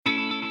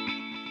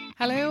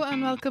Hello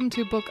and welcome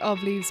to Book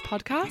of Leaves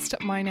podcast.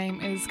 My name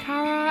is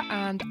Cara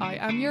and I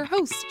am your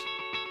host.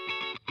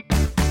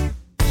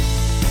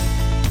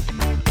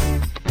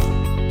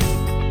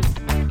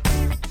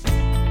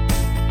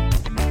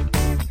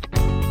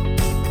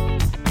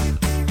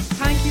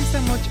 Thank you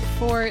so much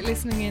for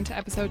listening in to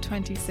episode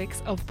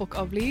 26 of Book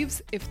of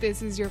Leaves. If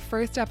this is your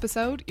first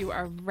episode, you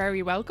are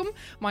very welcome.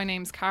 My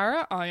name's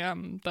Cara. I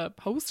am the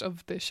host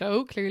of the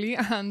show, clearly,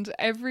 and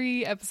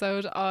every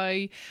episode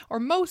or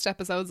most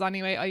episodes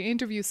anyway, I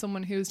interview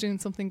someone who's doing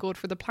something good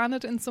for the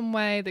planet in some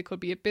way. They could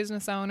be a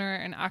business owner,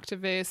 an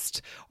activist,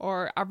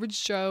 or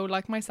average Joe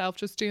like myself,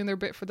 just doing their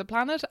bit for the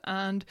planet.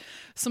 And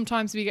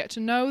sometimes we get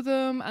to know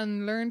them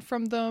and learn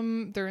from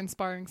them, their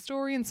inspiring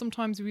story, and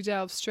sometimes we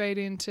delve straight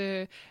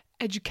into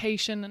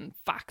education and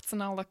facts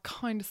and all that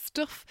kind of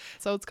stuff.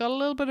 So it's got a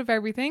little bit of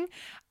everything.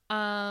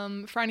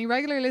 For any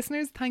regular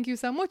listeners, thank you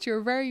so much.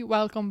 You're very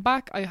welcome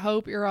back. I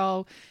hope you're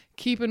all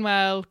keeping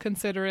well,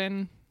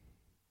 considering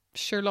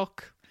sure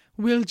luck.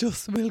 We'll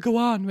go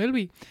on, will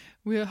we?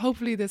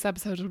 Hopefully this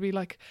episode will be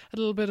like a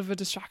little bit of a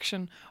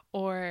distraction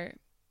or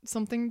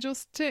something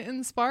just to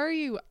inspire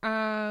you.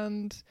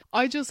 And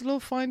I just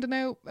love finding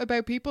out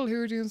about people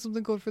who are doing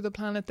something good for the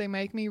planet. They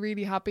make me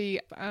really happy,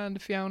 and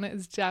Fiona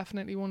is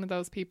definitely one of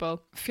those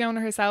people.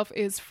 Fiona herself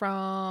is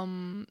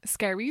from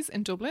Skerries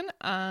in Dublin,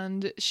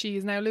 and she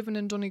is now living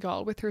in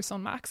Donegal with her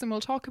son Max, and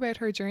we'll talk about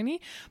her journey.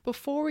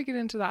 Before we get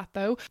into that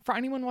though, for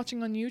anyone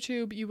watching on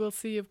YouTube, you will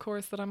see of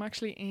course that I'm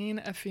actually in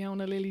a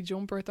Fiona Lily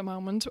jumper at the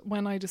moment.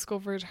 When I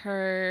discovered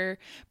her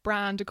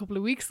brand a couple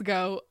of weeks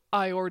ago,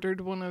 I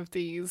ordered one of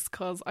these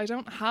because I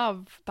don't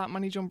have that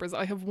many jumpers.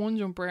 I have one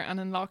jumper, and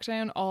in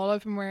lockdown all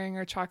I've been wearing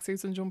are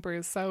tracksuits and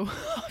jumpers, so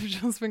I've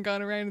just been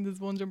going around in this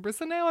one jumper.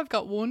 So now I've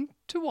got one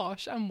to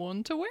wash and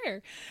one to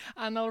wear,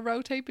 and I'll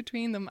rotate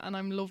between them, and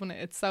I'm loving it.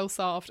 It's so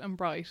soft and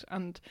bright,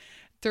 and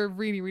they're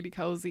really, really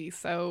cozy.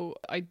 So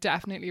I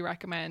definitely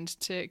recommend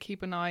to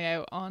keep an eye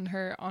out on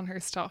her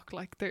stock.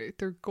 Like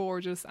they're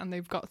gorgeous, and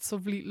they've got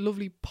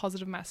lovely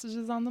positive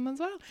messages on them as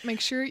well.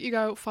 Make sure you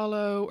go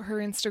follow her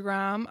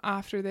Instagram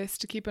after this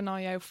to keep an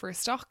eye out for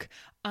stock.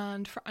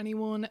 And for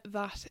anyone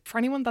that's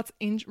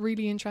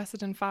really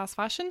interested in fast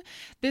fashion,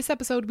 this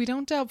episode we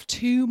don't delve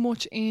too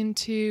much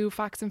into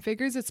facts and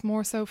figures. It's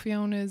more so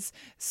Fiona's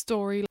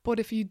story. But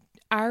if you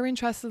are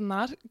interested in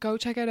that, go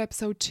check out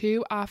episode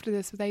 2 after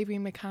this with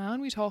Aoibhinn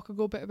McCann. We talk a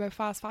good bit about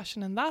fast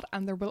fashion and that,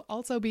 and there will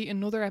also be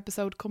another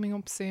episode coming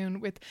up soon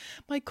with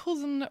my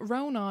cousin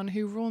Ronan,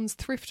 who runs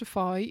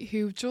Thriftify,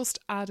 who've just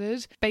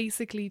added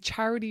basically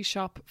charity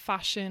shop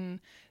fashion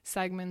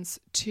segments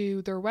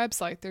to their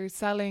website. They're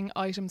selling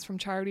items from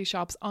charity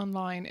shops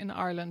online in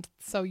Ireland,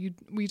 so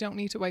we don't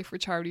need to wait for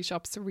charity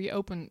shops to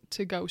reopen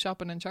to go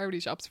shopping in charity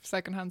shops for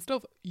secondhand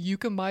stuff. You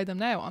can buy them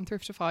now on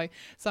Thriftify.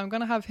 So I'm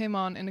going to have him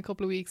on in a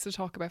couple of weeks to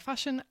talk about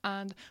fashion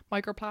and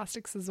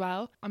microplastics as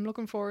well. I'm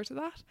looking forward to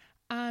that.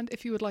 And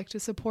if you would like to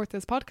support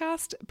this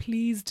podcast,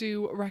 please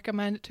do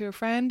recommend it to a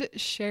friend,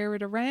 share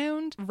it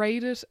around,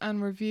 rate it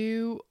and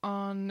review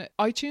on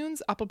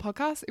iTunes, Apple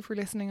Podcasts. If you're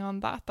listening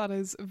on that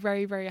is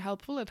very, very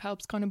helpful. It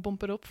helps kind of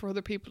bump it up for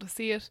other people to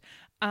see it.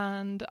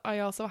 And I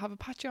also have a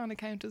Patreon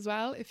account as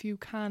well. If you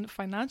can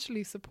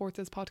financially support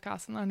this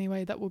podcast in any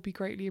way, that would be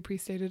greatly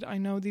appreciated. I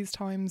know these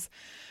times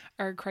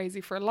are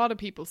crazy for a lot of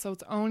people, so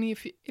it's only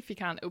if you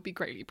can, it would be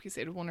greatly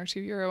appreciated, €1 or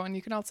 €2. And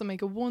you can also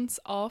make a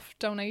once-off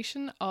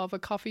donation of a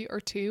coffee or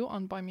two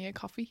on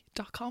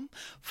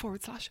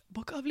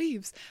buymeacoffee.com/Book of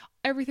Leaves.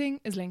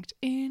 Everything is linked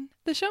in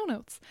the show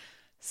notes.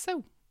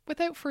 So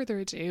without further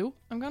ado,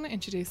 I'm going to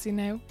introduce you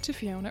now to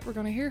Fiona. We're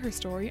going to hear her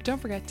story.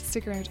 Don't forget to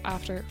stick around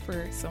after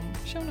for some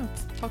show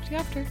notes. Talk to you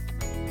after.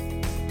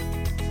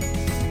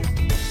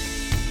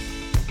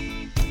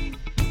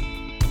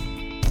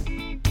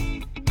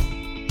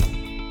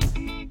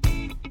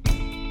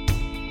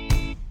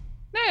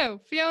 Now,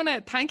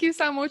 Fiona, thank you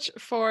so much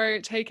for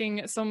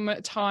taking some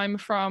time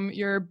from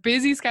your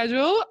busy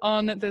schedule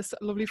on this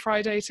lovely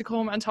Friday to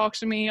come and talk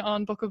to me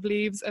on Book of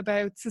Leaves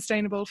about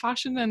sustainable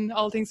fashion and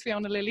all things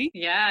Fiona Lily.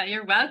 Yeah,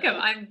 you're welcome.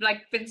 I've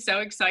been so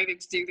excited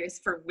to do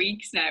this for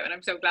weeks now, and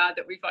I'm so glad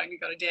that we finally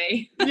got a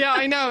day. Yeah,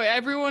 I know.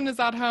 Everyone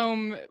is at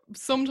home.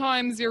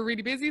 Sometimes you're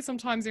really busy,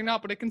 sometimes you're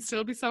not, but it can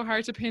still be so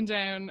hard to pin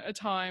down a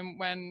time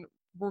when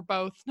we're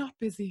both not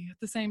busy at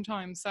the same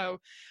time.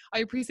 So I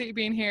appreciate you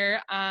being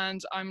here,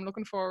 and I'm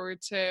looking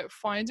forward to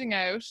finding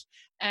out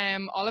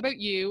all about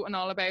you and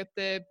all about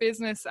the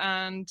business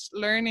and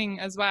learning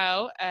as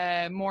well,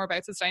 more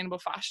about sustainable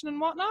fashion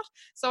and whatnot.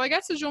 So I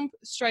guess to jump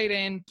straight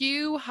in,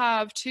 you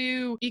have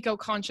 2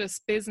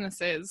 eco-conscious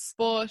businesses,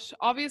 but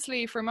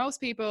obviously for most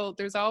people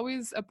there's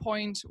always a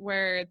point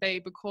where they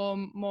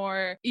become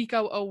more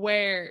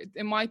eco-aware.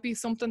 It might be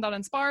something that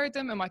inspired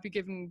them, it might be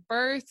giving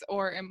birth,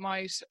 or it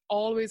might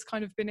always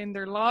kind of been in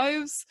their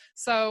lives.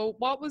 So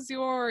what was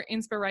your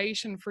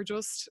inspiration for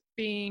just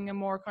being a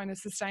more kind of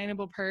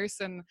sustainable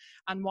person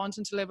and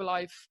wanting to live a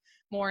life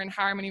more in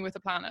harmony with the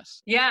planet?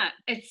 Yeah,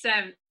 it's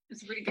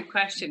It's a really good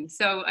question.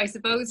 So I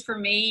suppose for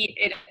me,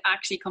 it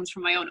actually comes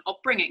from my own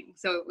upbringing.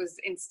 So it was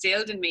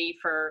instilled in me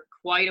for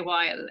quite a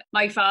while.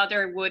 My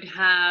father would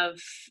have,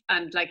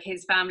 and like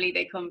his family,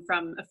 they come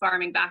from a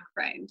farming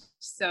background.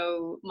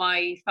 So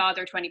my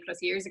father, 20 plus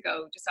years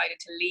ago, decided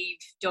to leave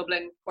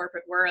Dublin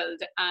corporate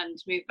world and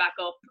move back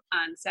up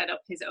and set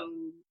up his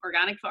own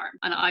organic farm.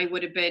 And I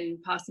would have been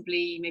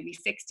possibly maybe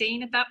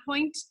 16 at that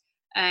point.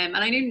 And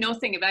I knew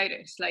nothing about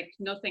it, like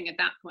nothing at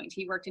that point.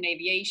 He worked in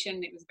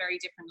aviation. It was a very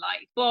different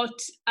life. But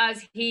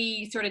as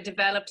he sort of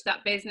developed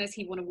that business,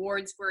 he won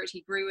awards for it.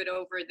 He grew it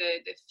over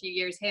the few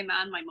years, him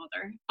and my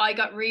mother. I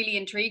got really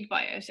intrigued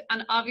by it.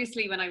 And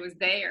obviously when I was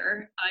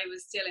there, I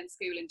was still in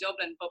school in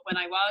Dublin. But when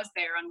I was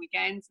there on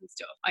weekends and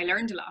stuff, I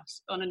learned a lot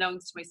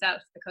unbeknownst to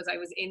myself, because I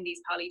was in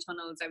these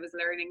polytunnels. I was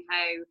learning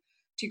how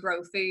to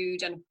grow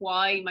food and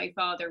why my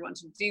father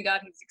wanted to do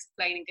that. He was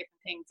explaining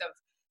different things of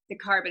the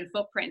carbon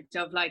footprint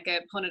of like a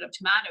punnet of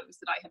tomatoes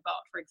that I had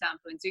bought, for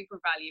example, in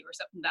SuperValu or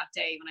something that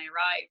day when I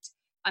arrived,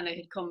 and it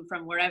had come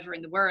from wherever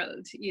in the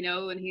world, you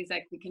know, and he's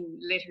like, we can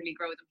literally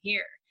grow them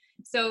here.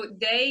 So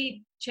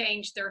they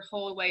changed their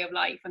whole way of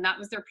life, and that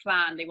was their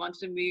plan. They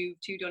wanted to move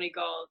to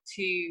Donegal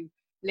to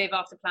live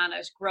off the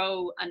planet,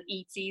 grow and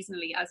eat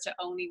seasonally as to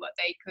only what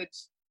they could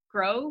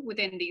grow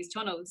within these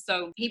tunnels.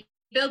 So he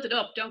built it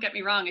up, don't get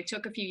me wrong. It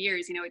took a few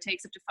years, you know, it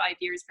takes up to 5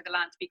 years for the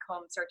land to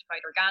become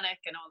certified organic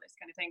and all this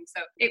kind of thing.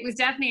 So it was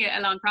definitely a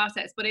long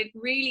process, but it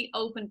really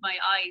opened my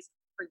eyes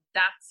for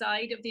that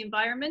side of the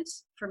environment,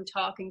 from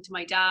talking to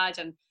my dad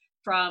and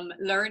from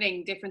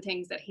learning different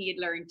things that he had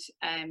learned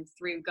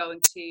through going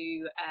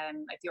to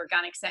like the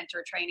organic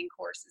center training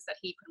courses that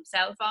he put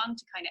himself on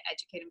to kind of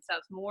educate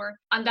himself more.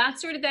 And that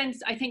sort of then,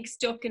 I think,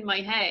 stuck in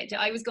my head.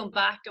 I was going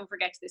back, don't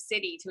forget, to the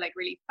city, to like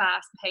really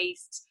fast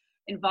paced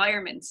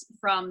environment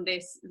from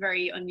this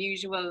very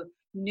unusual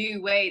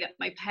new way that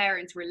my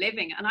parents were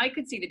living. And I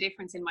could see the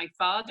difference in my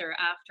father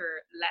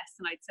after less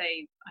than, I'd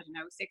say, I don't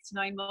know, 6 to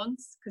 9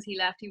 months, because he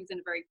left. He was in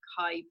a very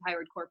high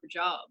powered corporate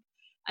job,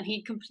 and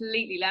he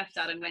completely left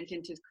that and went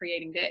into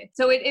creating this.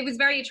 So it was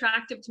very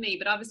attractive to me,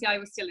 but obviously I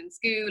was still in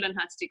school and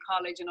had to do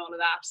college and all of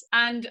that.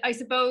 And I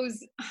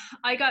suppose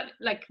I got,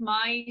 like,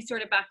 my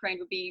sort of background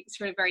would be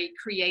sort of very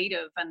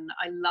creative, and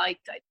I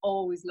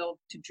always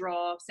loved to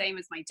draw, same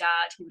as my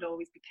dad. He would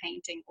always be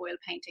painting. Oil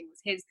painting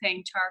was his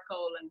thing,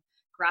 charcoal and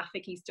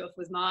graphic-y stuff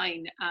was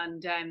mine.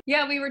 And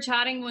yeah, we were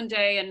chatting one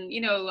day, and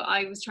you know,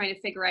 I was trying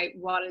to figure out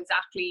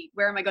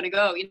where am I going to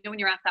go, you know, when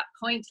you're at that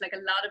point, like a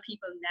lot of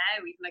people now,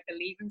 even like the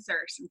leaving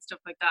cert and stuff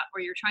like that,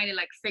 where you're trying to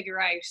like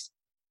figure out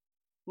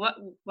what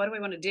do I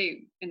want to do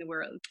in the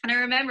world. And I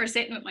remember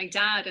sitting with my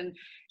dad and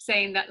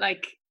saying that,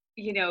 like,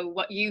 you know,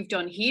 what you've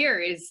done here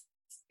is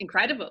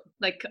incredible.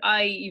 Like,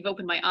 you've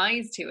opened my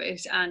eyes to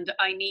it, and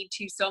I need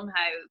to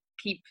somehow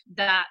keep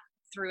that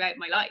throughout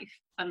my life.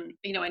 And,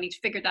 you know, I need to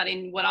figure that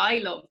in what I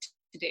love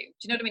to do. Do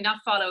you know what I mean? Not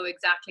follow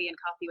exactly and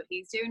copy what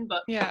he's doing,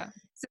 but yeah.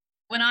 So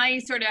when I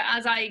sort of,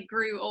 as I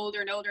grew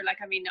older and older, like,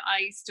 I mean,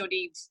 I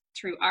studied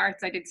through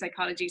arts. I did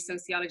psychology,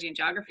 sociology, and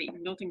geography.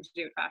 Nothing to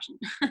do with fashion.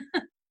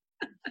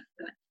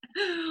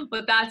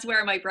 But that's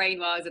where my brain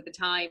was at the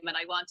time, and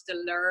I wanted to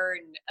learn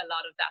a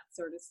lot of that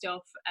sort of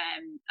stuff,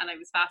 and I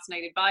was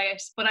fascinated by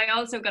it. But I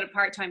also got a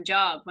part-time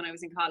job when I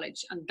was in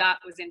college, and that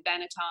was in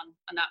Benetton,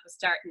 and that was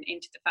starting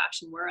into the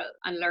fashion world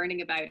and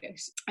learning about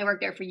it. I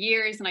worked there for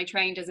years, and I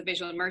trained as a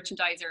visual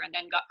merchandiser, and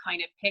then got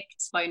kind of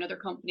picked by another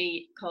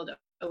company called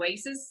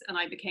Oasis, and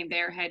I became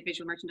their head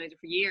visual merchandiser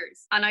for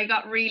years, and I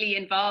got really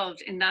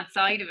involved in that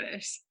side of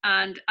it.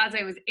 And as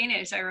I was in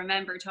it, I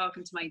remember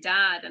talking to my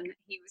dad, and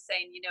he was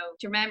saying, you know,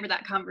 do you remember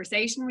that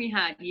conversation we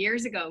had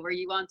years ago where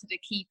you wanted to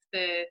keep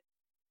the,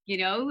 you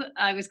know,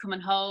 I was coming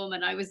home,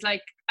 and I was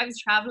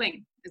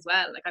traveling as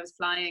well, like I was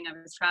flying,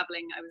 I was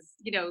traveling, I was,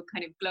 you know,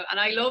 kind of and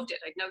I loved it.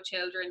 I had no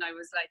children, I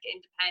was like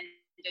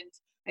independent,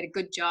 I had a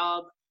good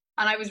job,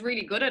 and I was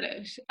really good at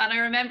it. And I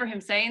remember him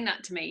saying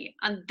that to me,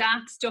 and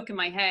that stuck in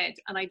my head.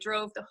 And I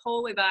drove the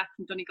whole way back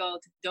from Donegal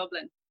to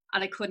Dublin,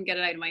 and I couldn't get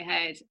it out of my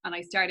head. And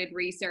I started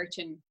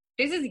researching.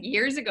 This is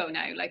years ago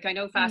now. Like, I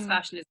know fast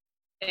fashion is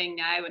a thing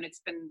now, and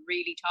it's been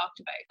really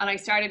talked about. And I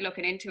started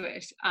looking into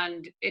it,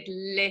 and it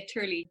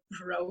literally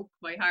broke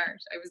my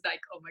heart. I was like,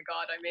 oh my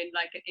God, I'm in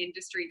like an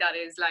industry that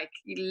is like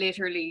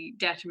literally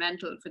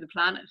detrimental for the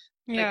planet.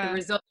 Yeah. Like, the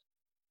result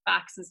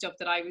facts and stuff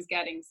that I was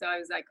getting. So I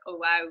was like, oh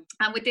wow.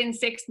 And within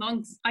 6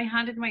 months I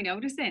handed my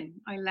notice in.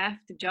 I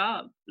left the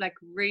job, like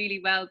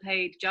really well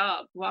paid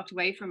job, walked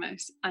away from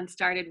it, and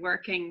started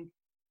working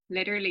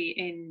literally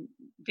in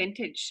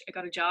vintage. I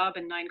got a job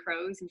in Nine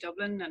Crows in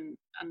Dublin,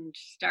 and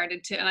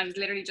started to, and I was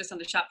literally just on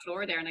the shop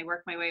floor there, and I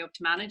worked my way up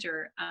to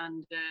manager.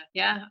 And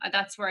yeah,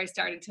 that's where I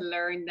started to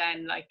learn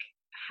then, like,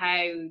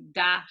 how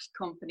that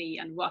company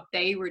and what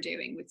they were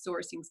doing with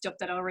sourcing stuff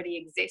that already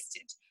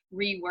existed,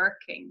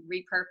 reworking,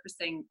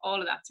 repurposing, all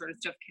of that sort of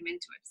stuff came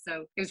into it.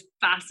 So it was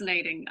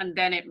fascinating. And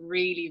then it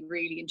really,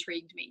 really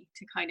intrigued me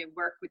to kind of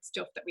work with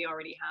stuff that we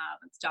already have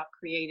and stop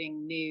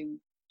creating new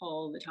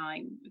all the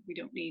time if we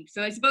don't need.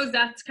 So I suppose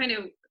that's kind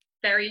of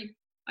very,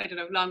 I don't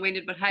know,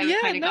 long-winded, but how it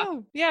Yeah, kind of got.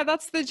 no, yeah,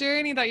 that's the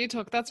journey that you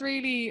took. That's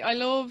really, I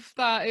love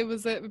that it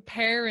was a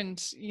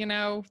parent, you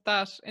know,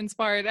 that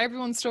inspired.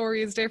 Everyone's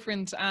story is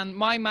different, and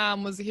my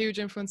mom was a huge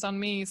influence on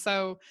me.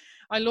 So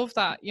I love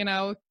that, you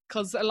know,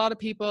 because a lot of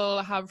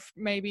people have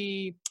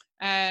maybe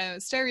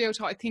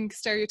stereotype. I think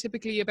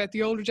stereotypically about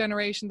the older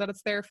generation that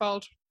it's their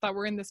fault that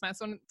we're in this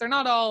mess. And they're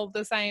not all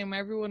the same.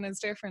 Everyone is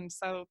different.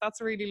 So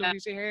that's really lovely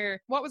to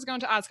hear. What was I going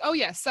to ask? Oh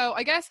yes. So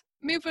I guess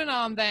moving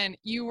on then,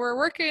 you were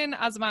working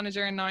as a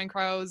manager in Nine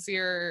Crows.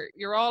 You're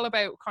all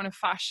about kind of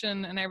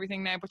fashion and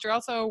everything now, but you're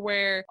also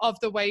aware of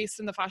the waste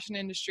in the fashion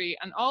industry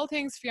and all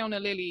things Fiona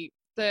Lilly.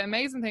 The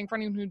amazing thing for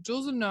anyone who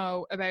doesn't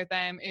know about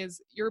them is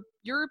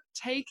you're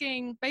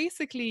taking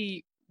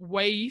basically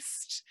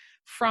waste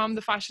from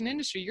the fashion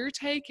industry. You're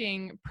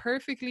taking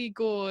perfectly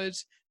good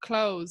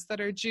clothes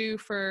that are due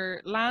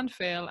for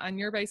landfill and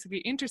you're basically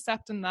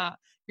intercepting that.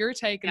 You're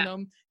taking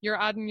them, you're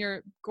adding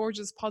your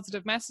gorgeous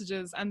positive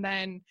messages, and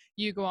then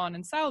you go on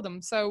and sell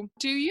them. So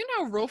do you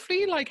know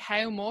roughly like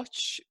how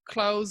much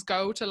clothes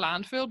go to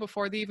landfill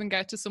before they even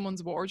get to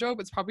someone's wardrobe?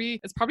 It's probably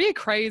a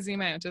crazy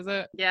amount, is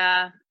it?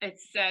 Yeah,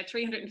 it's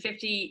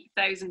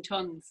 350,000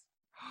 tons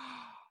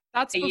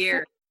That's a before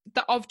year.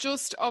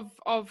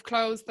 of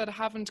clothes that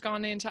haven't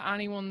gone into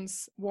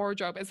anyone's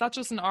wardrobe. Is that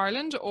just in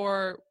Ireland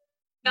or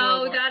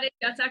No, worldwide?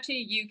 that's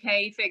actually a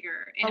UK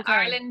figure. In Okay.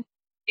 Ireland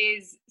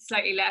is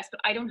slightly less, but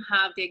I don't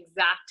have the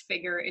exact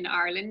figure in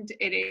Ireland.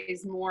 It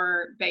is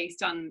more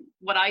based on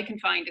what I can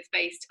find. It's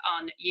based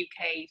on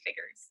UK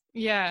figures.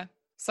 Yeah.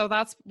 So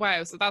that's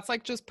wow. So that's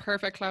like just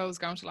perfect clothes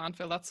going to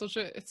landfill.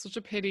 It's such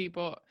a pity,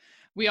 but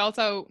we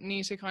also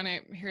need to kind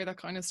of hear that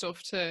kind of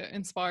stuff to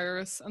inspire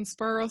us and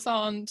spur us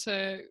on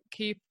to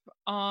keep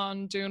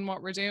on doing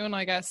what we're doing,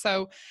 I guess.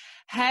 So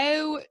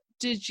how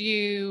did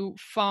you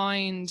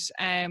find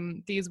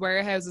these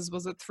warehouses?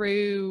 Was it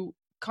through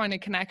kind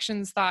of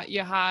connections that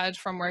you had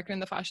from working in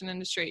the fashion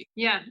industry?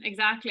 Yeah,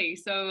 exactly.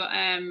 So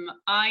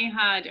I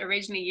had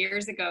originally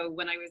years ago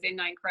when I was in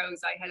Nine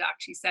Crows, I had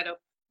actually set up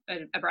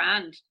a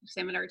brand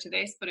similar to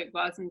this, but it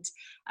wasn't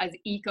as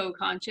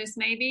eco-conscious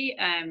maybe.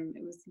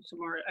 It was some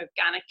more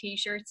organic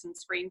t-shirts and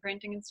screen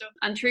printing and stuff.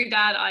 And through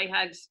that, I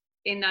had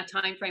in that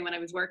time frame when I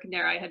was working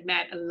there, I had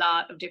met a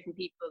lot of different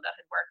people that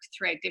had worked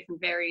throughout different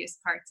various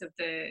parts of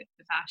the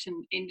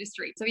fashion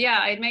industry. So yeah,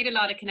 I had made a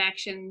lot of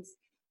connections.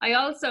 I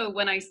also,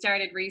 when I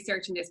started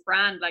researching this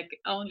brand, like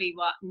only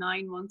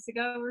 9 months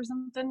ago or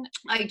something,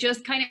 I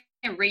just kind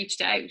of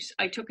reached out.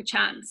 I took a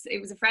chance. It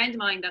was a friend of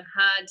mine that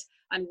had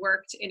and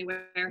worked in a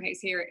warehouse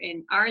here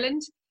in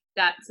Ireland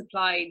that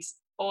supplied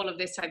all of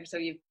this type. So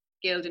you've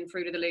Gildan,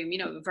 Fruit of the Loom, you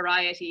know, a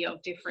variety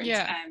of different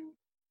Yeah.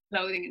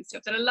 clothing and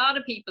stuff that a lot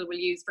of people will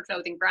use for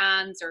clothing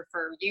brands or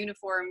for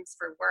uniforms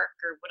for work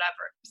or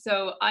whatever.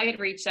 So I had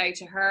reached out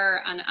to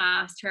her and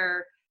asked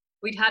her,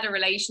 we'd had a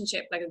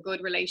relationship, like a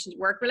good relationship,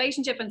 work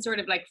relationship and sort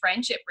of like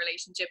friendship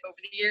relationship over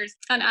the years,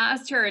 and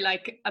asked her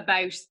like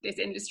about this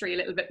industry a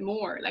little bit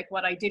more, like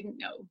what I didn't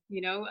know, you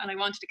know, and I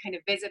wanted to kind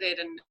of visit it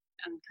and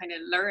kind of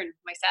learn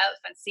myself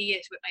and see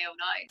it with my own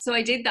eyes. So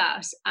I did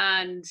that.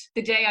 And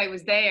the day I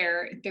was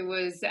there, there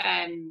was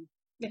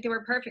like they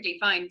were perfectly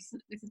fine.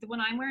 This is the one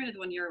I'm wearing or the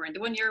one you're wearing? The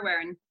one you're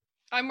wearing.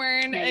 I'm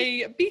wearing Yeah.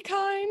 a Be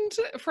Kind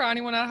for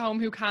anyone at home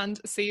who can't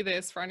see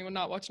this, for anyone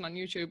not watching on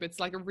YouTube. It's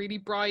like a really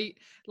bright,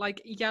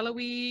 like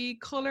yellowy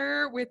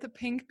color with a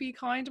pink Be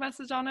Kind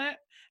message on it.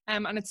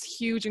 And it's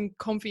huge and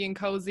comfy and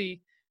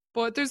cozy.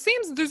 But there's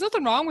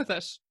nothing wrong with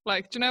it.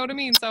 Like, do you know what I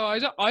mean? So I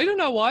don't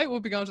know why it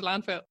would be going to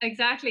landfill.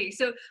 Exactly.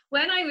 So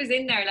when I was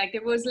in there, like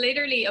there was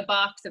literally a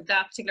box of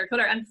that particular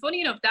color. And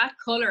funny enough, that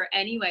color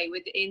anyway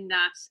within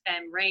that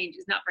range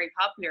is not very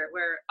popular,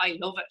 where I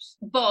love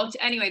it. But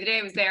anyway, the day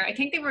I was there, I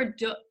think they were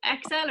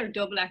XL or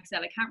double XL.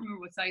 I can't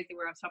remember what size they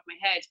were off the top of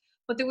my head.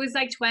 But there was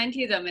like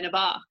 20 of them in a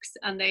box,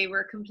 and they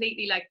were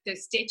completely like the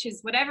stitches,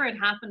 whatever had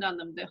happened on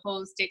them, the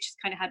whole stitch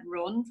kind of had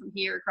run from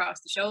here across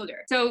the shoulder.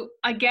 So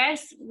I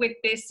guess with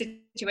this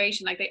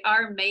situation, like they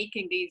are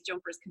making these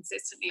jumpers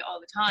consistently all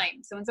the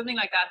time. So when something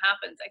like that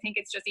happens, I think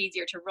it's just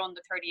easier to run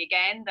the 30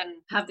 again than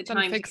have the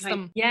time Fix to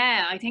kind them.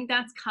 yeah, I think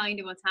that's kind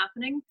of what's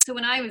happening. So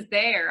when I was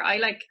there,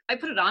 I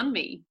put it on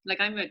me. Like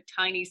I'm a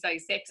tiny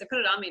size 6. I put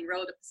it on me and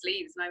rolled up the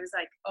sleeves, and I was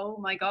like, oh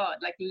my God,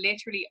 like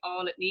literally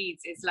all it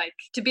needs is like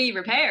to be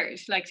repaired,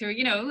 like to,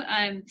 you know.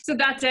 So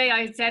that day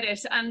I said it,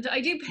 and I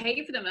do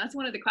pay for them. That's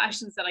one of the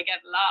questions that I get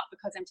a lot,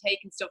 because I'm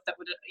taking stuff that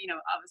would, you know,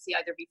 obviously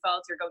either be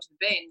faulty or go to the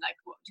bin. Like,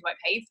 what, do I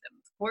pay for them?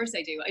 Of course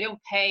I do. I don't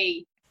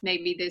pay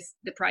maybe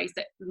the price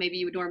that maybe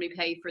you would normally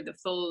pay for the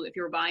full if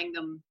you were buying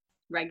them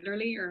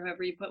regularly, or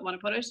however you want to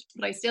put it,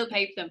 but I still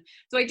paid for them.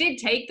 So I did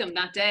take them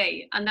that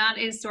day, and that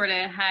is sort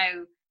of how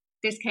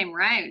this came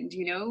around,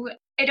 you know.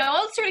 It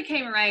all sort of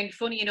came around,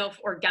 funny enough,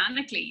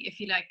 organically, if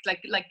you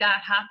like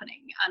that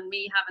happening, and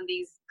me having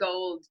these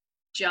gold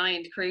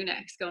giant crew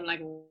necks going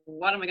like,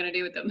 what am I going to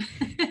do with them?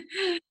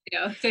 You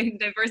know, they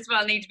first of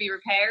all need to be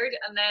repaired,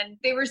 and then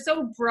they were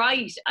so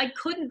bright, I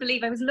couldn't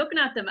believe, I was looking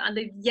at them, and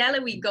the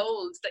yellowy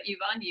gold that you've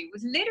on you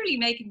was literally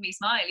making me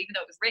smile, even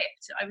though it was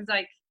ripped. I was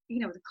like, you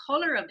know, the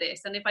color of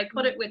this, and if I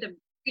put it with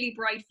really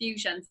bright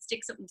fuchsia and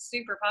stick something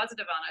super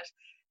positive on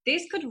it,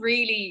 this could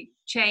really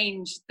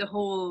change the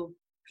whole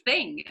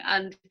thing.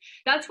 And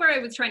that's where I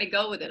was trying to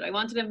go with it. I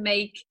wanted to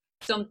make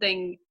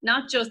something,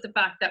 not just the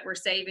fact that we're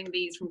saving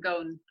these from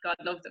going, God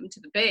love them, to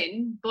the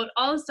bin, but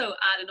also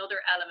add another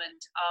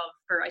element of,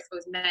 for I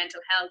suppose,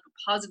 mental health,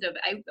 a positive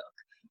outlook,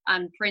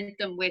 and print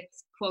them with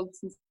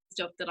quotes and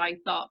stuff that I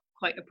thought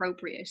quite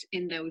appropriate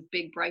in those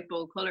big bright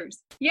bold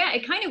colors. Yeah,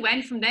 it kind of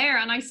went from there,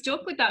 and I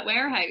stuck with that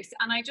warehouse,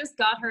 and I just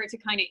got her to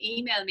kind of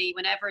email me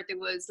whenever there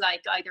was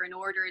like either an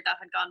order that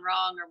had gone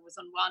wrong or was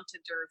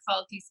unwanted or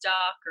faulty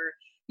stock, or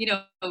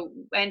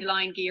end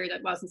line gear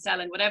that wasn't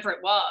selling, whatever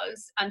it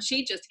was. And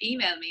she'd just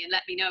email me and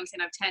let me know,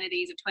 saying I have 10 of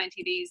these or 20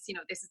 of these,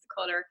 this is the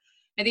color.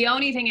 Now, the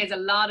only thing is, a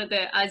lot of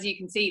the, as you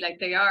can see, like,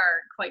 they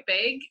are quite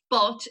big,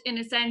 but in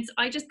a sense,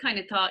 I just kind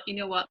of thought, you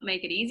know what,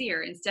 make it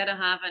easier. Instead of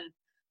having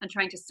and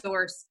trying to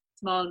source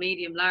small,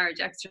 medium,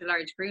 large, extra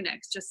large crew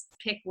necks, just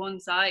pick one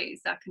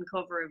size that can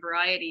cover a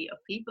variety of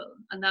people.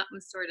 And that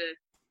was sort of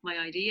my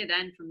idea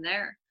then from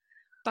there.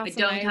 That's I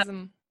don't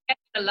amazing. have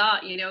a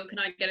lot, can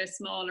I get a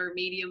small or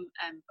medium?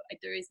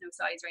 There is no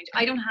size range.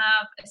 I don't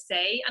have a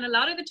say, and a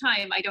lot of the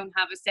time I don't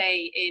have a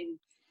say in,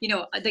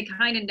 they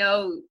kind of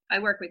know. I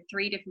work with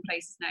 3 different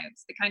places now,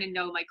 so they kind of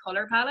know my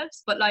color palette.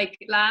 But like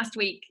last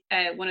week,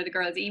 one of the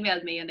girls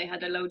emailed me and they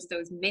had loads of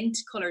those mint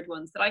colored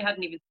ones that I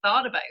hadn't even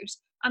thought about,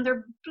 and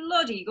they're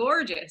bloody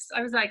gorgeous.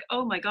 I was like,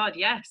 oh my God,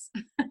 yes.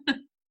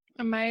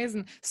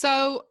 Amazing.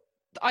 So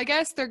I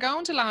guess they're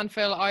going to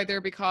landfill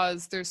either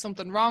because there's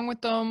something wrong with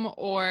them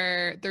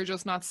or they're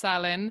just not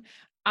selling,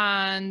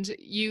 and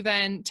you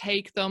then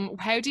take them.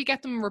 How do you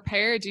get them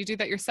repaired? Do you do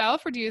that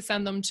yourself, or do you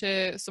send them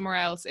to somewhere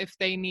else if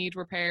they need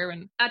repair?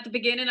 And at the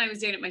beginning I was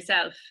doing it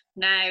myself.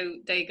 Now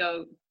they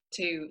go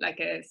to like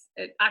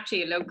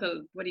actually a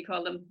local, what do you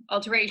call them,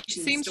 alteration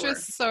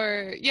seamstress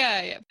store. Or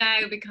yeah. Now,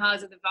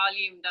 because of the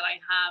volume that I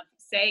have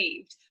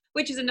saved,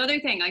 which is another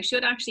thing, I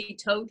should actually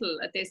total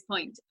at this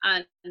point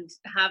and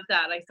have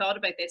that. I thought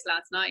about this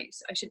last night.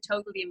 I should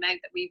total the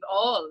amount that we've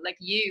all, like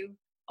you,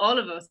 all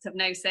of us have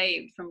now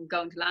saved from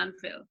going to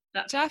landfill.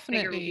 That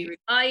definitely.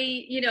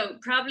 I,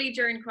 probably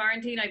during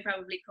quarantine, I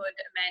probably could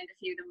amend a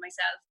few of them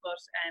myself, but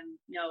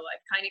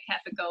I've kind of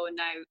kept it going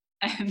now.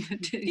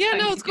 Yeah,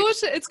 no, it's good.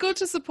 It's good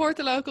to support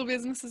the local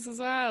businesses as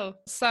well.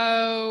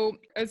 So,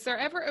 is there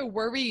ever a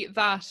worry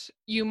that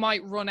you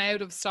might run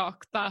out of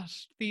stock, that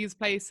these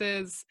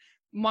places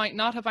might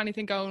not have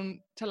anything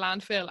going to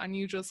landfill and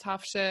you just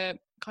have to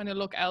kind of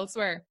look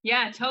elsewhere?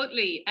 Yeah,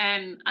 totally.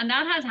 And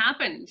that has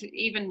happened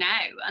even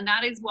now. And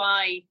that is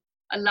why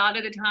a lot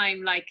of the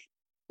time, like,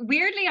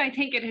 weirdly, I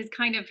think it has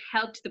kind of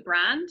helped the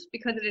brand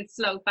because it is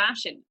slow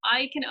fashion.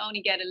 I can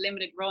only get a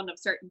limited run of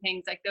certain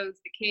things, like the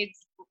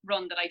kids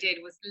run that I did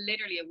was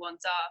literally a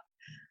once off.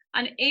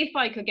 And if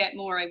I could get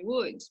more, I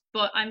would,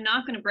 but I'm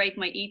not going to break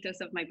my ethos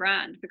of my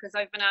brand, because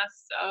I've been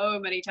asked so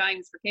many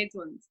times for kids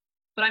ones.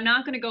 But I'm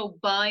not going to go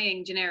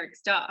buying generic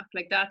stock.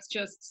 Like, that's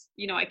just,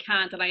 I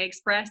can't. And I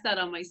expressed that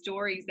on my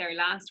stories there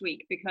last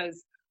week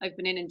because I've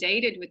been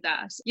inundated with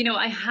that.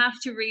 I have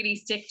to really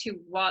stick to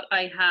what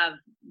I have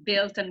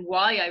built and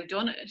why I've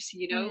done it,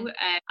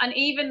 and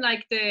even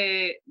like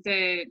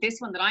this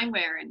one that I'm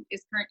wearing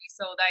is currently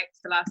sold out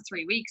for the last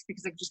 3 weeks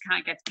because I just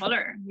can't get the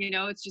color.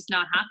 It's just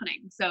not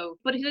happening. So,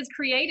 but it has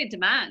created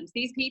demand.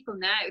 These people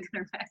now that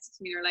are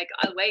messaging me are like,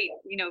 I'll wait,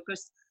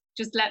 because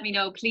just let me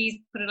know, please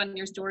put it on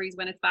your stories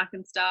when it's back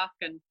in stock.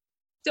 And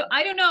so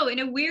I don't know, in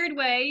a weird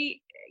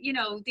way,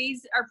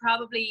 these are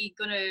probably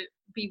going to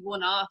be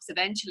one-offs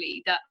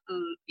eventually, that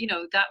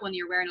that one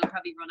you're wearing will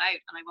probably run out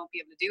and I won't be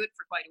able to do it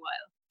for quite a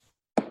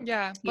while.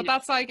 Yeah, but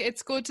that's like,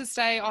 it's good to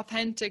stay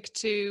authentic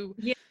to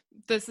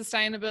the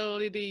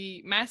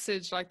sustainability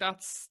message. Like,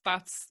 that's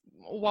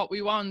what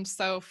we want.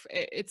 So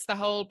it's the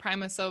whole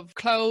premise of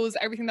clothes,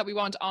 everything that we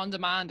want on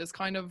demand is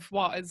kind of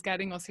what is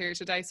getting us here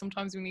today.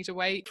 Sometimes we need to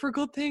wait for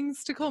good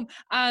things to come.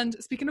 And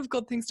speaking of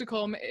good things to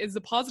come is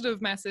a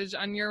positive message,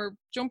 and your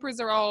jumpers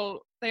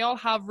they all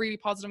have really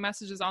positive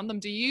messages on them.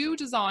 Do you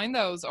design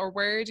those, or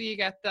where do you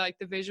get the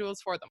visuals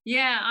for them?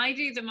 Yeah, I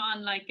do them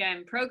on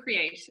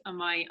Procreate on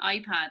my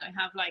iPad. I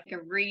have like a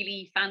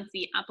really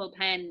fancy Apple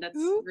pen that's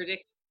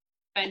ridiculously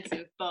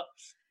expensive, but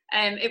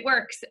it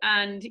works.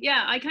 And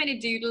yeah, I kind of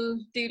doodle.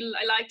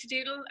 I like to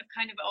doodle. I've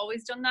kind of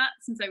always done that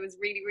since I was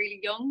really, really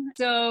young.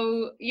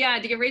 So yeah,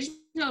 the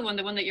original one,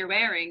 the one that you're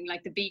wearing,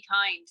 like the Be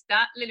Kind,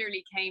 that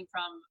literally came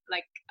from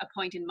like a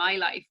point in my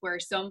life where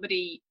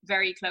somebody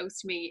very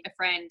close to me, a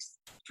friend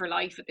for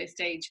life at this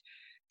stage,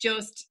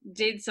 just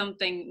did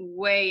something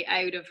way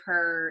out of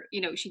her,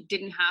 she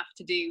didn't have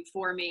to do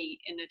for me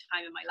in a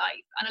time in my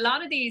life. And a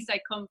lot of these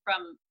come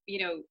from,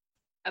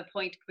 a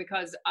point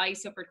because I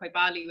suffered quite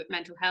badly with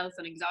mental health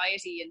and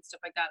anxiety and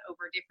stuff like that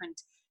over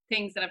different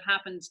things that have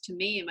happened to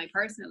me in my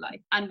personal life.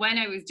 And when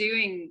I was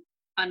doing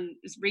and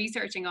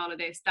researching all of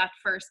this, that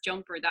first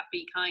jumper, that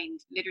Be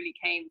Kind, literally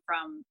came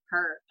from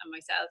her and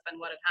myself and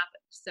what had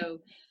happened. So,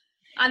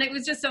 and it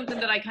was just something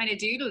that I kind of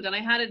doodled, and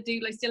I had a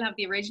doodle. I still have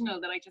the original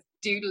that I just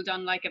doodled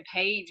on like a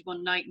page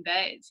one night in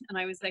bed. And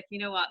I was like, you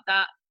know what,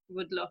 that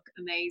would look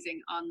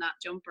amazing on that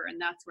jumper, and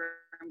that's where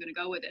I'm going to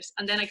go with it.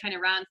 And then I kind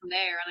of ran from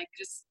there, and I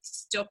just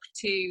stuck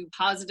to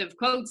positive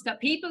quotes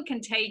that people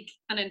can take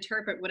and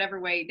interpret whatever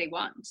way they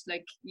want.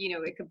 Like, you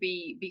know, it could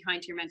be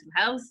kind to your mental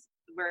health,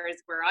 whereas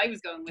where I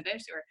was going with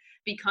it, or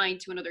be kind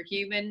to another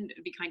human,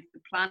 be kind to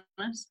the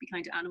planet, be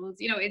kind to animals.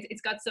 You know,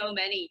 it's got so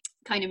many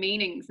kind of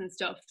meanings and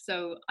stuff.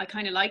 So I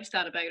kind of liked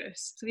that about it.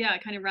 So yeah, I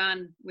kind of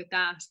ran with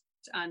that.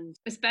 And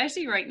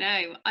especially right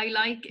now, I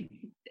like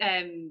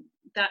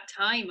that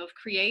time of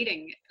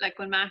creating, like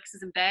when Max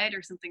is in bed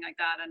or something like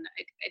that, and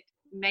it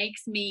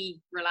makes me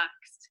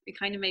relaxed. It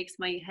kind of makes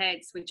my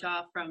head switch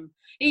off from,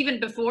 even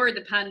before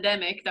the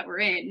pandemic that we're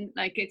in,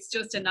 like it's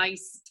just a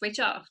nice switch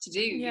off to do,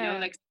 you know,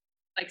 like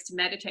likes to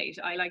meditate,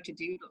 I like to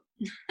doodle.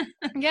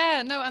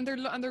 Yeah, no, and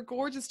they're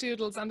gorgeous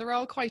doodles, and they're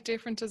all quite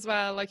different as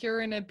well. Like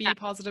you're in a Be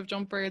Positive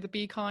jumper, the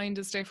Be Kind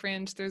is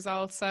different. There's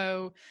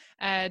also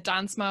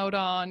dance mode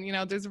on, you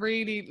know, there's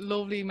really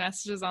lovely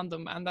messages on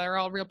them, and they're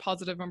all real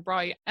positive and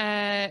bright.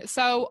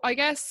 So I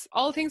guess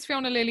all things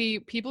Fiona Lilly,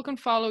 people can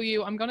follow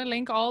you. I'm going to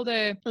link all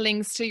the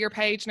links to your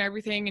page and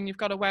everything, and you've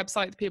got a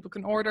website that people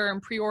can order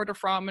and pre-order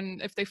from,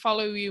 and if they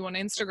follow you on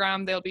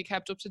Instagram, they'll be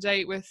kept up to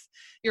date with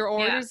your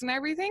orders and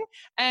everything.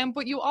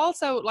 But you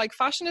also, like,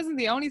 fashion isn't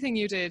the only thing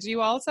you did.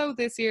 You also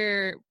this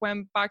year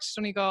went back to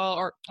Donegal,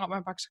 or not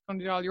went back to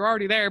Donegal, you're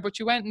already there, but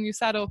you went and you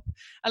set up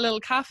a little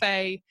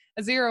cafe,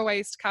 a zero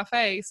waste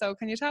cafe. So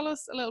can you tell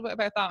us a little bit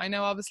about that? I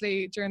know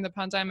obviously during the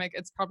pandemic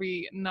it's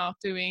probably not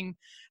doing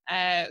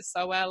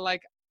so well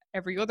like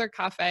every other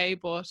cafe,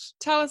 but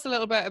tell us a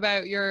little bit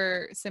about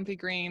your Simply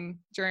Green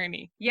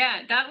journey.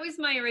 Yeah, that was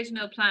my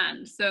original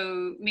plan.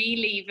 So me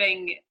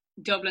leaving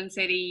Dublin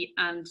City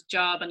and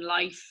job and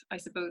life, I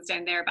suppose,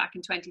 down there back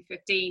in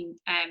 2015,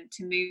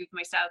 to move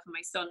myself and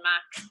my son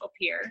Max up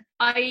here.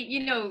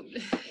 You know,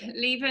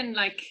 leaving,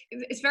 like,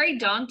 it's very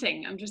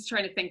daunting. I'm just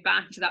trying to think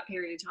back to that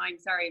period of time,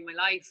 in my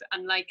life,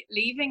 and like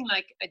leaving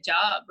like a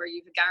job where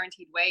you've a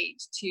guaranteed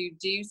wage to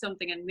do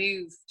something and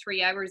move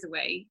 3 hours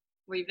away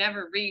where you've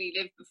never really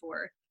lived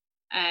before.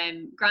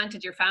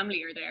 Granted, your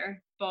family are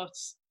there, but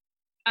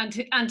and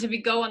to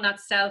go on that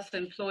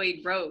self-employed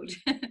road.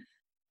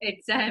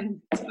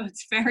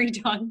 It's very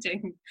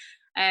daunting.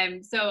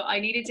 So I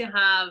needed to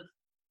have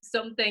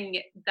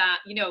something that,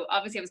 you know,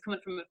 obviously I was coming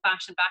from a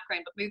fashion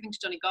background, but moving to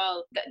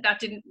Donegal, that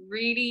didn't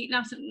really,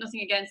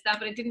 nothing against that,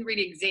 but it didn't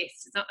really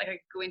exist. It's not like I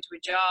could go into a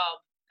job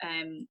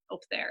up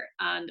there.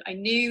 And I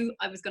knew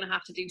I was going to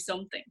have to do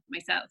something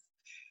myself.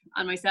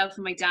 And myself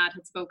and my dad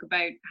had spoke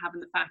about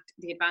having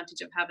the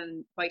advantage of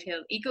having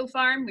Whitehill Eco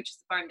Farm, which is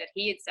the farm that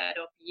he had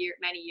set up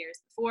many years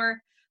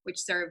before, which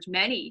served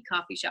many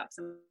coffee shops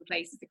and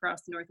places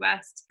across the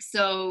Northwest.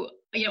 So,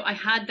 you know, I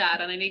had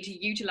that and I need to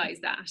utilize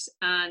that.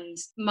 And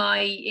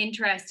my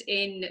interest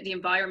in the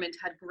environment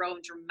had grown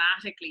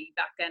dramatically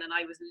back then. And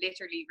I was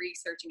literally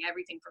researching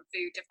everything from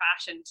food to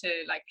fashion to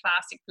like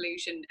plastic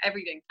pollution,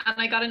 everything. And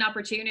I got an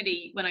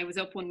opportunity when I was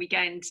up one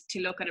weekend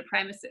to look at a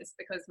premises,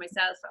 because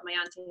myself and my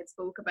auntie had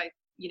spoke about,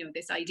 you know,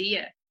 this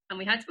idea. And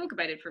we had spoke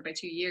about it for about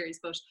 2 years,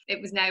 but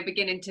it was now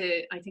beginning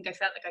to, I think I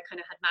felt like I kind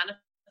of had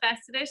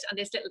manifested it, and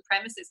this little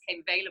premises came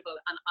available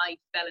and I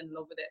fell in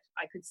love with it.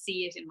 I could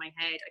see it in my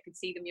head. I could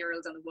see the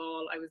murals on the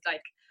wall. I was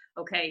like,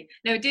 okay.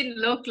 Now it didn't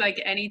look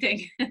like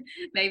anything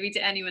maybe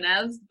to anyone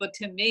else, but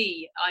to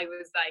me, I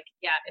was like,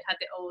 yeah, it had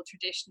the old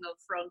traditional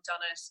front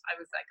on it. I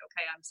was like,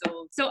 okay, I'm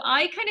sold. So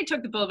I kind of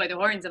took the bull by the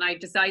horns and I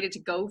decided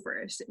to go for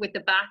it with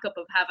the backup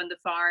of having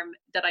the farm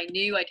that I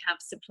knew I'd have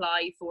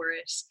supply for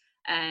it.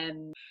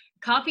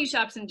 Coffee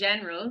shops in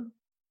general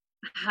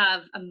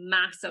have a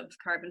massive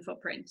carbon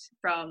footprint,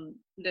 from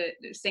the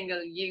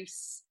single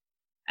use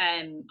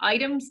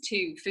items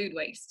to food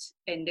waste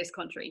in this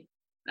country.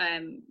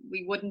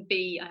 We wouldn't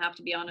be, I have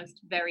to be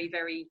honest, very,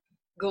 very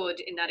good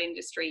in that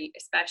industry,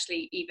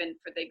 especially even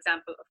for the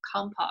example of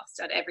compost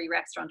at every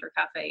restaurant or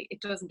cafe.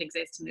 It doesn't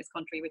exist in this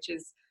country, which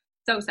is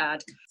so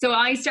sad. So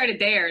I started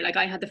there. Like,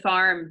 I had the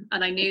farm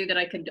and I knew that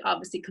I could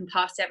obviously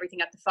compost everything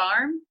at the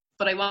farm,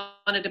 but I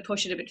wanted to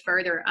push it a bit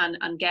further and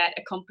get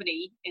a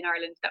company in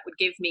Ireland that would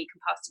give me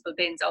compostable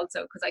bins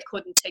also, because I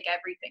couldn't take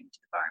everything to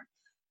the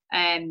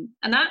farm.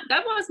 And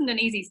that wasn't an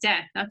easy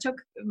step. That took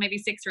maybe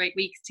 6 or 8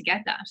 weeks to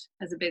get that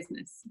as a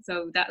business.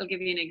 So that'll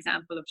give you an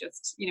example of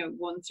just, you know,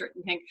 one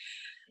certain thing.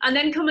 And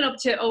then coming up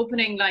to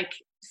opening like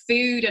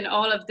food and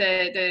all of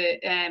the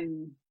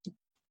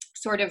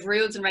sort of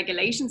rules and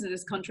regulations of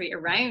this country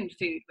around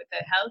food with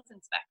the health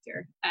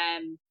inspector.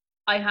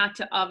 I had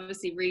to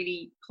obviously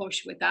really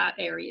push with that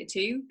area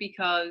too,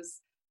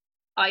 because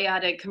I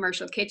had a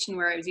commercial kitchen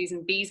where I was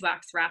using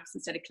beeswax wraps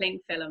instead of cling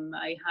film.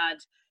 I had,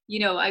 you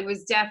know, I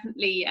was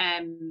definitely,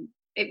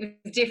 it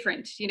was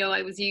different. You know,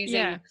 I was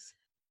using,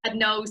 had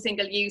no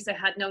single use. I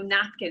had no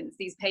napkins,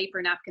 these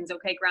paper napkins.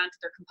 Okay, granted,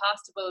 they're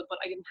compostable, but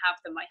I didn't have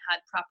them. I had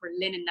proper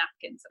linen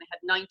napkins and I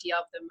had 90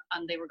 of them,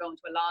 and they were going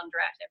to a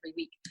laundrette every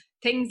week.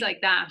 Things like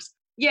that.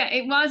 Yeah,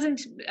 it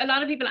wasn't, a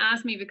lot of people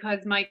ask me, because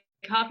my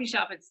coffee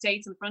shop, it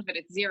states in front of it,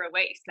 it's zero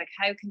waste. Like,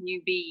 how can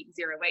you be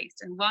zero waste?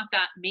 And what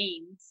that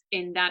means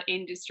in that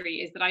industry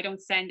is that I don't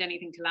send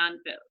anything to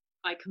landfill.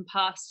 I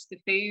compost the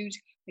food.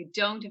 I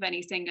don't have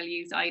any single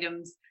use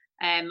items.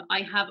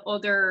 I have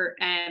other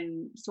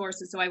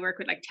sources. So I work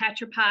with like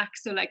Tetra Pak.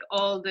 So like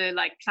all the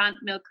like plant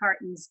milk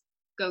cartons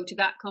go to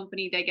that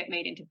company. They get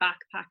made into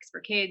backpacks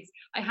for kids.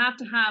 I have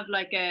to have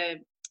like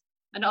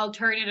an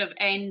alternative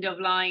end of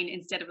line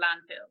instead of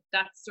landfill.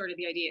 That's sort of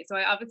the idea. So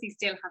I obviously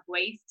still have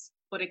waste,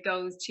 but it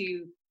goes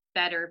to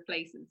better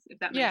places, if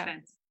that makes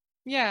sense.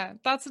 Yeah,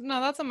 that's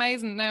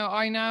amazing. Now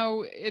I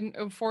know it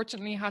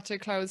unfortunately had to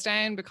close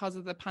down because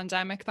of the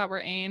pandemic that we're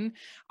in.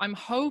 I'm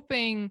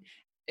hoping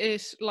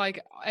it,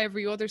 like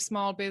every other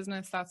small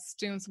business that's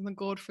doing something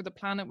good for the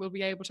planet, will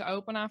be able to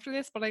open after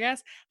this. But I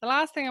guess the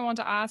last thing I want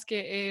to ask you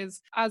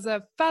is, as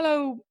a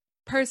fellow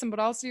person, but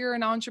also you're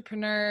an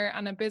entrepreneur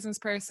and a business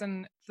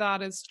person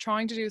that is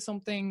trying to do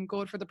something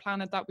good for the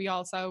planet that we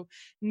also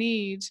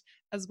need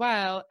as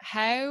well,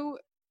 how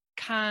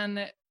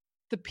can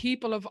the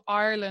people of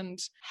Ireland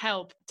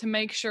help to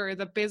make sure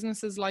that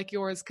businesses like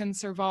yours can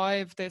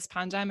survive this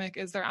pandemic?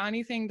 Is there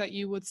anything that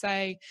you would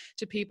say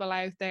to people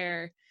out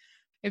there?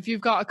 If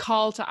you've got a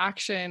call to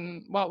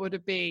action, what would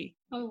it be?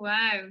 Oh,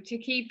 wow. To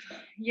keep,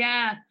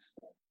 yeah.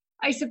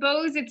 I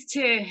suppose it's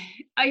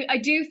I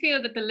do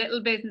feel that the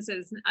little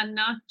businesses, and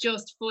not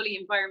just fully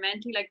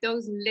environmentally, like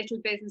those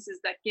little businesses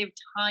that give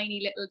tiny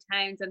little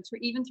towns and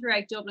even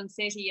throughout Dublin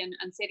City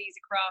and cities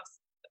across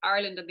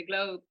Ireland and the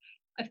globe,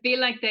 I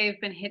feel like they've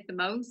been hit the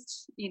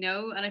most, you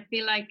know, and I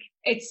feel like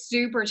it's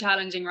super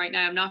challenging right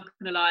now. I'm not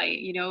going to lie.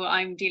 You know,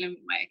 I'm dealing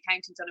with my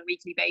accountant on a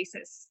weekly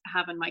basis,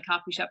 having my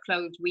coffee shop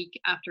closed week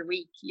after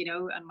week, you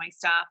know, and my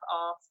staff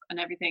off and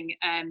everything.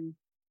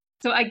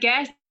 So I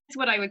guess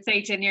what I would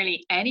say to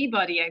nearly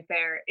anybody out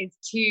there is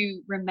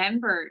to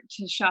remember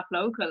to shop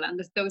local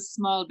and those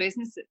small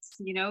businesses,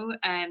 you know.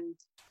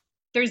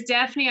 There's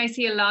definitely, I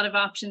see a lot of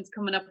options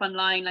coming up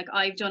online. Like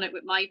I've done it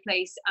with my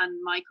place, and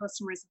my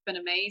customers have been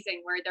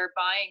amazing, where they're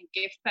buying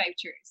gift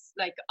vouchers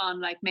like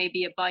on like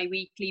maybe a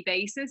bi-weekly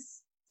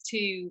basis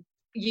to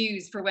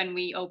use for when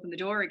we open the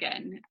door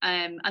again.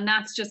 And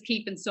that's just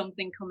keeping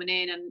something coming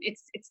in, and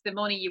it's the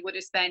money you would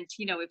have spent,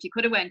 you know, if you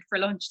could have went for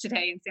lunch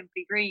today in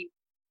Simply Green.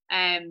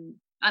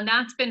 And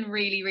that's been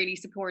really, really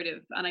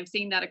supportive, and I've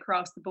seen that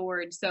across the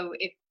board. So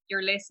if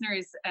your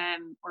listeners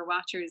or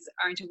watchers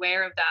aren't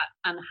aware of that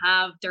and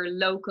have their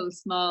local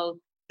small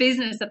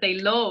business that they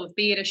love,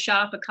 be it a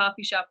shop, a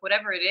coffee shop,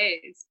 whatever it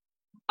is,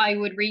 I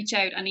would reach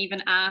out and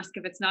even ask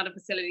if it's not a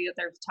facility that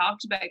they've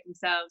talked about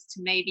themselves,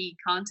 to maybe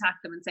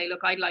contact them and say,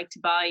 look, I'd like to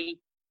buy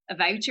a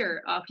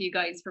voucher off you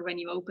guys for when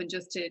you open,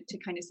 just to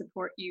kind of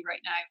support you right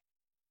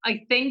now.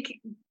 I think,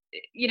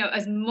 you know,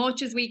 as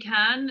much as we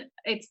can,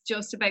 it's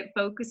just about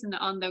focusing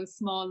on those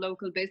small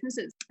local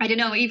businesses. I don't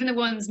know, even the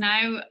ones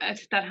now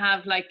that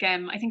have like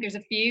I think there's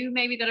a few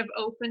maybe that have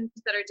opened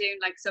that are doing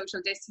like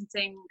social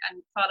distancing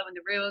and following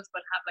the rules,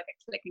 but have like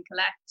a click and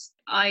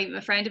collect.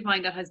 A friend of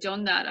mine that has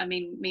done that. I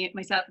mean,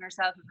 myself and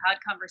herself have had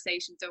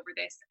conversations over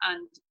this,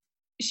 and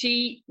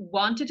she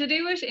wanted to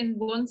do it in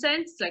one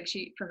sense, like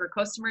she, for her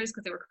customers,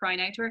 because they were crying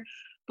out to her.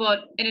 But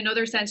in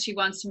another sense, she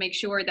wants to make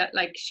sure that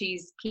like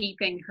she's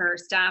keeping her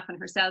staff and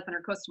herself and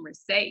her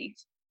customers safe.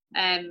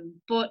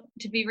 But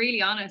to be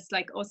really honest,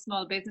 like us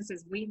small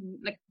businesses, we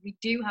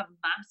do have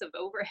massive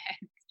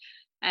overheads.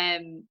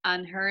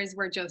 And hers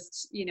were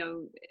just, you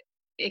know,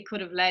 it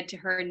could have led to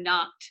her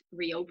not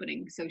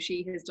reopening. So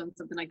she has done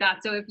something like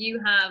that. So if you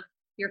have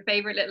your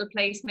favorite little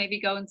place, maybe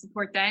go and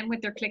support them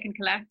with their click and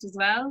collect as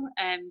well,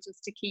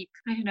 just to keep,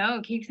 I don't know,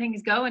 keep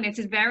things going. It's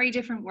a very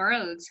different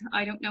world.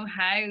 I don't know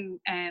how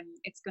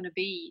it's going to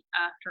be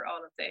after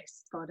all of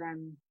this, but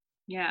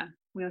yeah,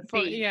 we'll see.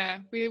 But yeah,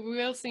 we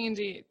will see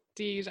indeed.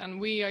 And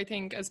we, I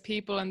think, as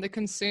people, and the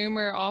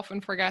consumer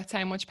often forgets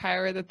how much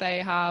power that they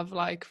have,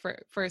 like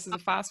versus a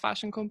fast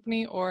fashion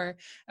company or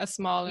a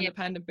small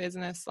independent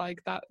business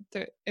like that.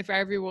 If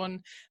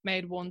everyone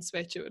made one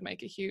switch, it would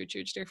make a huge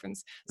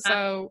difference.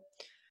 So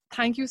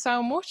thank you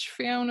so much,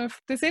 Fiona, for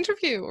this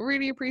interview. I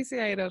really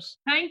appreciate it.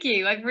 Thank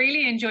you. I've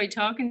really enjoyed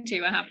talking to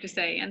you, I have to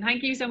say. And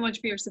thank you so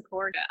much for your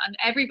support. And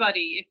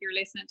everybody, if you're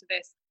listening to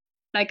this,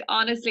 like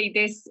honestly,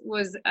 this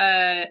was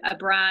a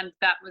brand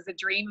that was a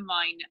dream of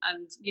mine,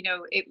 and you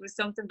know, it was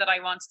something that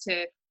I wanted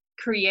to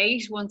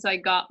create once I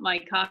got my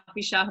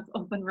coffee shop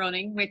up and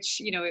running, which,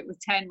 you know, it was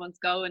 10 months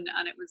going,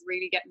 and it was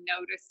really getting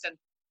noticed. And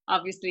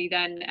obviously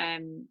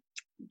then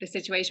the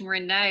situation we're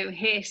in now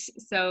hit,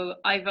 so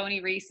I've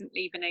only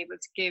recently been able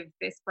to give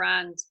this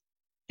brand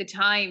the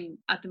time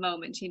at the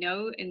moment, you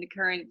know, in the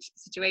current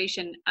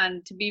situation.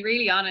 And to be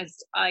really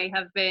honest, I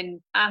have been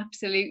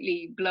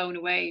absolutely blown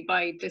away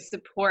by the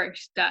support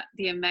that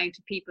the amount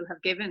of people have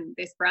given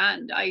this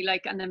brand.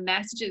 And the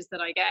messages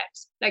that I get,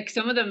 like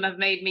some of them have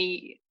made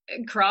me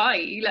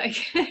cry,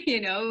 like,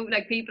 you know,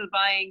 like people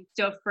buying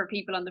stuff for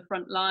people on the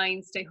front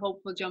line, Stay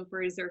Hopeful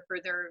jumpers, or for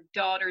their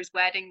daughter's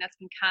wedding that's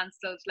been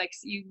cancelled. Like,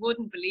 you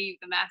wouldn't believe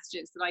the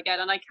messages that I get,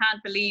 and I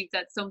can't believe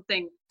that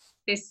something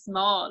this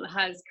small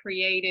has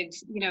created,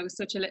 you know,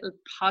 such a little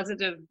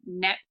positive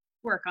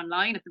network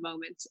online at the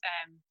moment.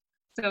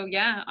 So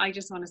yeah, I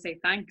just want to say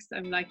thanks.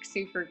 I'm like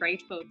super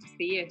grateful to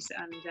see it,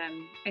 and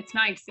it's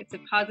nice. It's a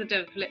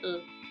positive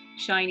little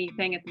shiny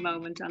thing at the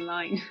moment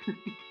online.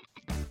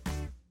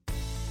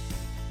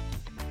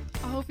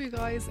 I hope you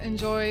guys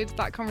enjoyed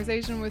that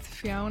conversation with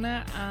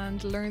Fiona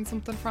and learned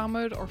something from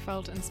it or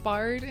felt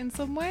inspired in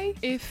some way.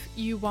 If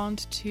you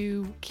want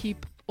to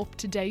keep up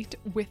to date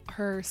with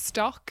her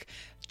stock,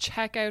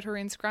 check out her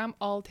Instagram,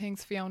 all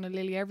things Fiona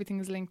Lilly. Everything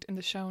is linked in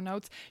the show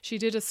notes. She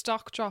did a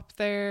stock drop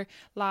there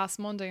last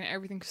Monday and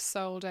everything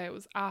sold out. It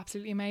was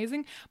absolutely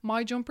amazing.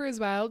 My jumper as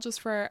well,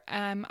 just for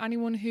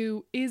anyone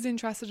who is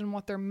interested in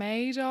what they're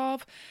made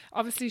of.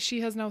 Obviously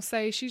she has no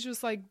say, she's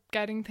just like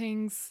getting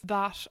things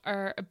that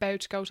are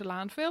about to go to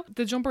landfill.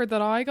 The jumper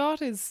that I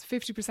got is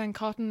 50%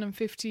 cotton and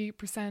 50%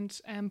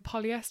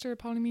 polyester,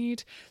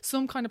 polyamide,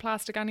 some kind of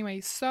plastic anyway.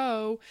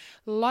 So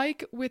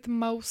like with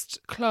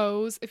most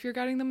clothes, if you're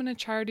getting them in a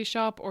charity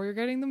shop, or you're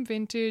getting them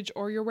vintage,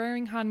 or you're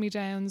wearing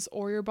hand-me-downs,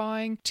 or you're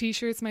buying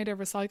t-shirts made of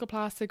recycled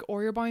plastic,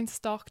 or you're buying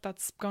stock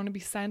that's going to be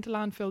sent to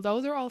landfill,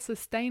 those are all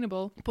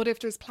sustainable. But if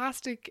there's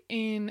plastic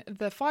in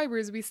the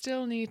fibres, we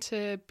still need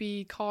to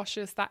be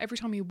cautious that every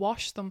time you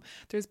wash them,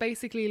 there's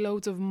basically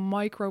loads of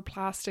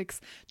microplastics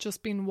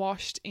just being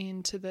washed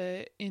into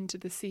the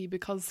sea,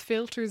 because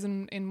filters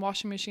in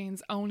washing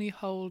machines only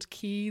hold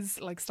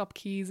keys, like stop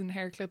keys and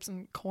hair clips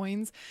and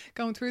coins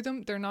going through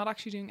them. They're not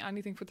actually doing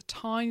anything for the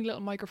tiny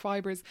little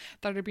microfibers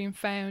that are being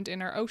found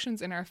in our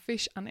oceans, in our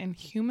fish and in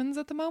humans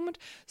at the moment.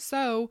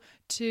 So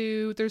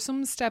there's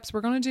some steps,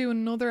 we're going to do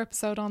another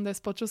episode on this,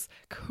 but just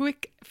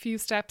quick few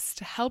steps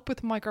to help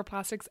with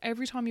microplastics.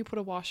 Every time you put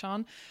a wash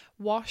on,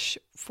 wash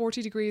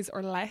 40 degrees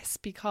or less,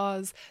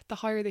 because the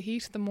higher the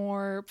heat, the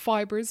more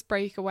fibres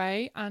break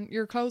away and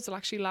your clothes will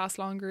actually last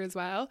longer as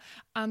well.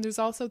 And there's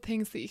also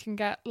things that you can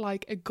get,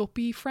 like a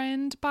Guppy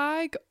Friend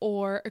bag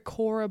or a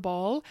Cora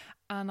ball,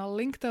 and I'll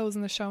link those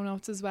in the show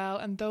notes as well,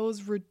 and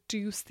those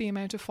reduce the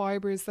amount of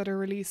fibres that are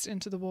released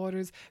into the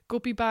waters.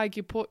 Guppy bag,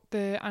 you put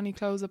any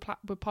clothes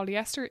with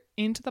polyester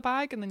into the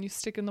bag and then you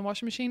stick in the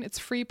washing machine. It's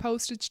free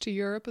postage to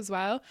Europe as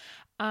well,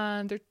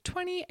 and they're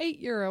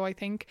 €28 I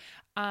think,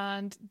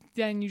 and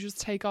then you just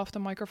take off the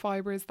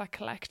microfibres that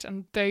collect,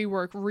 and they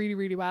work really,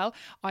 really well.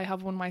 I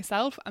have one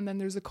myself. And then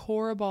there's a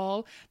Cora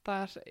ball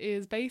that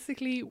is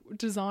basically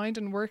designed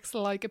and works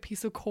like a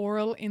piece of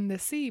coral in the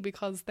sea,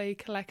 because they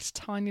collect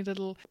tiny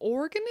little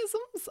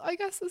organisms, I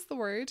guess is the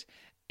word,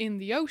 in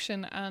the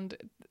ocean, and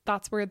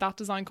that's where that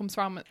design comes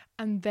from,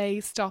 and they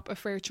stop a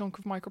fair chunk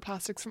of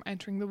microplastics from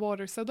entering the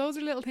water. So those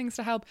are little things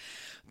to help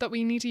that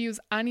we need to use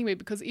anyway,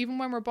 because even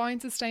when we're buying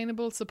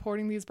sustainable,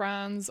 supporting these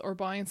brands, or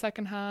buying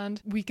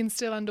secondhand, we can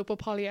still end up with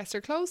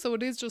polyester clothes. So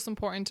it is just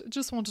important.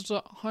 Just wanted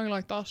to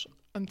highlight that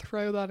and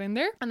throw that in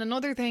there. And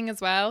another thing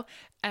as well,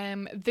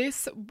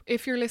 this,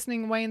 if you're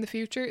listening way in the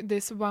future,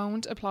 this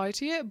won't apply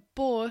to you,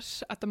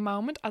 but at the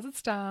moment, as it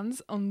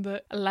stands, on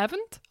the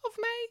 11th of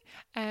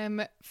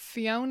May,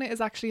 Fiona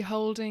is actually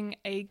holding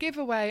a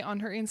giveaway on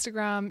her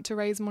Instagram to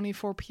raise money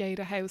for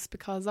Pieta House,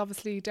 because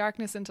obviously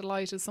Darkness into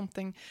Light is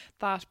something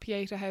that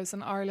Pieta House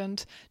in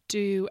Ireland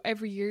do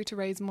every year to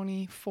raise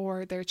money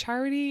for their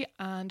charity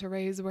and to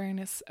raise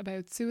awareness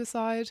about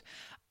suicide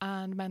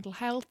and mental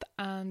health,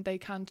 and they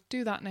can't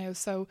do that now.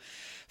 So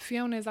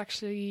Fiona is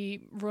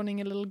actually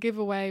running a little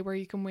giveaway where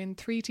you can win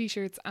 3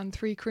 t-shirts and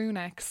 3 crew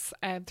necks,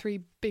 3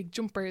 big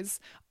jumpers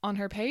on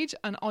her page,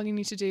 and all you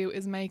need to do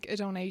is make a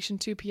donation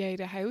to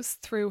Pieta House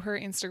through her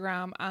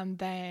Instagram, and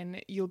then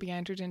you'll be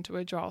entered into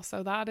a draw.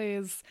 So that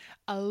is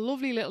a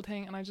lovely little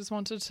thing, and I just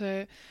wanted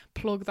to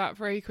plug that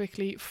very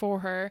quickly for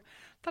her.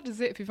 That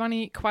is it. If you have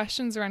any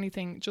questions or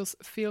anything, just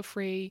feel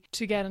free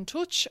to get in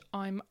touch.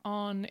 I'm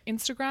on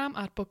Instagram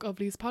at Book of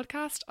Leaves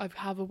Podcast. I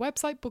have a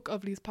website,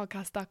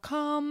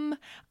 bookofleavespodcast.com.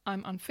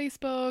 I'm on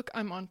Facebook.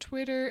 I'm on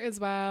Twitter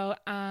as well.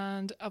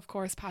 And of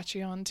course,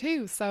 Patreon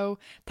too. So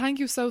thank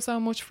you so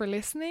much for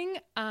listening.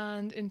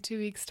 And in 2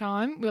 weeks'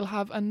 time, we'll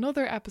have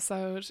another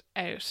episode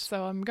out.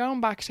 So I'm going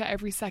back to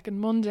every second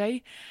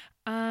Monday.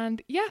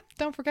 And yeah,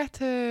 don't forget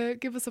to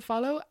give us a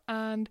follow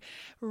and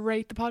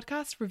rate the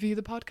podcast, review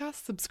the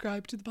podcast,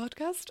 subscribe to the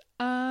podcast,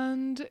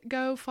 and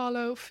go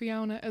follow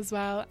Fiona as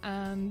well.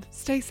 And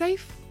stay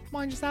safe,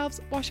 mind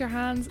yourselves, wash your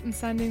hands, and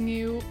sending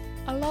you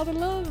a lot of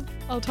love.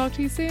 I'll talk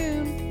to you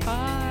soon.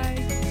 Bye.